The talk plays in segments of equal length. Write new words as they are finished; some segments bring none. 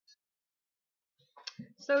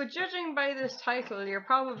So judging by this title, you're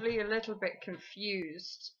probably a little bit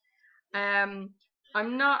confused. I'm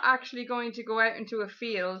not actually going to go out into a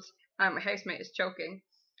field. My housemate is choking.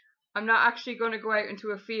 I'm not actually going to go out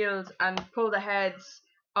into a field and pull the heads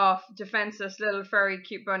off defenseless little furry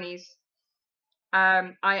cute bunnies.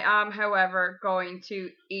 I am, however, going to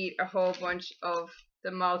eat a whole bunch of the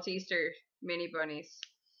Malteser mini bunnies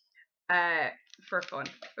for fun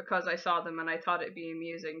because I saw them and I thought it'd be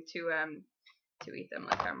amusing to eat them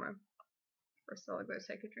on camera. First of all, I'm going to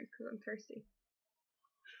take a drink because I'm thirsty.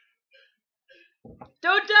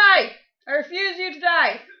 Don't die! I refuse you to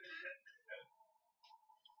die!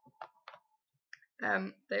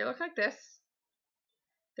 They look like this.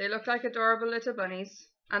 They look like adorable little bunnies.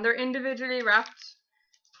 And they're individually wrapped.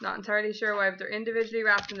 Not entirely sure why, but they're individually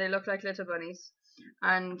wrapped and they look like little bunnies.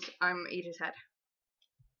 And I'm eat his head.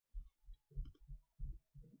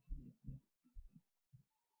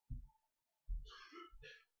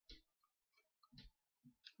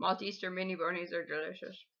 Malteser mini bunnies are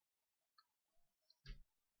delicious.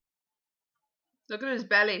 Look at his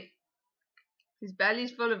belly. His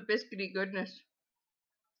belly's full of biscuity goodness.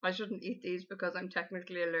 I shouldn't eat these because I'm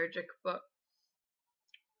technically allergic, but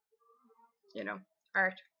you know,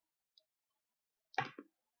 art.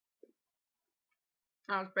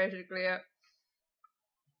 That's basically it.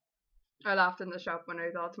 I laughed in the shop when I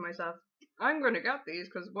thought to myself, I'm going to get these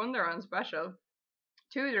because 1, they're on special,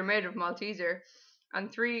 2, they're made of Malteser,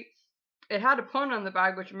 and 3, it had a pun on the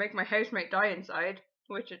bag which would make my housemate die inside,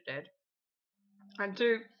 which it did. And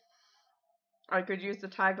 2, I could use the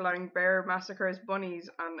tagline Bear Massacres Bunnies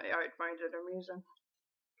and I'd find it amusing.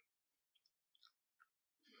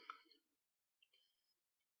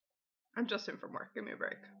 I'm just in from work, give me a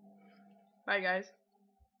break. Bye guys.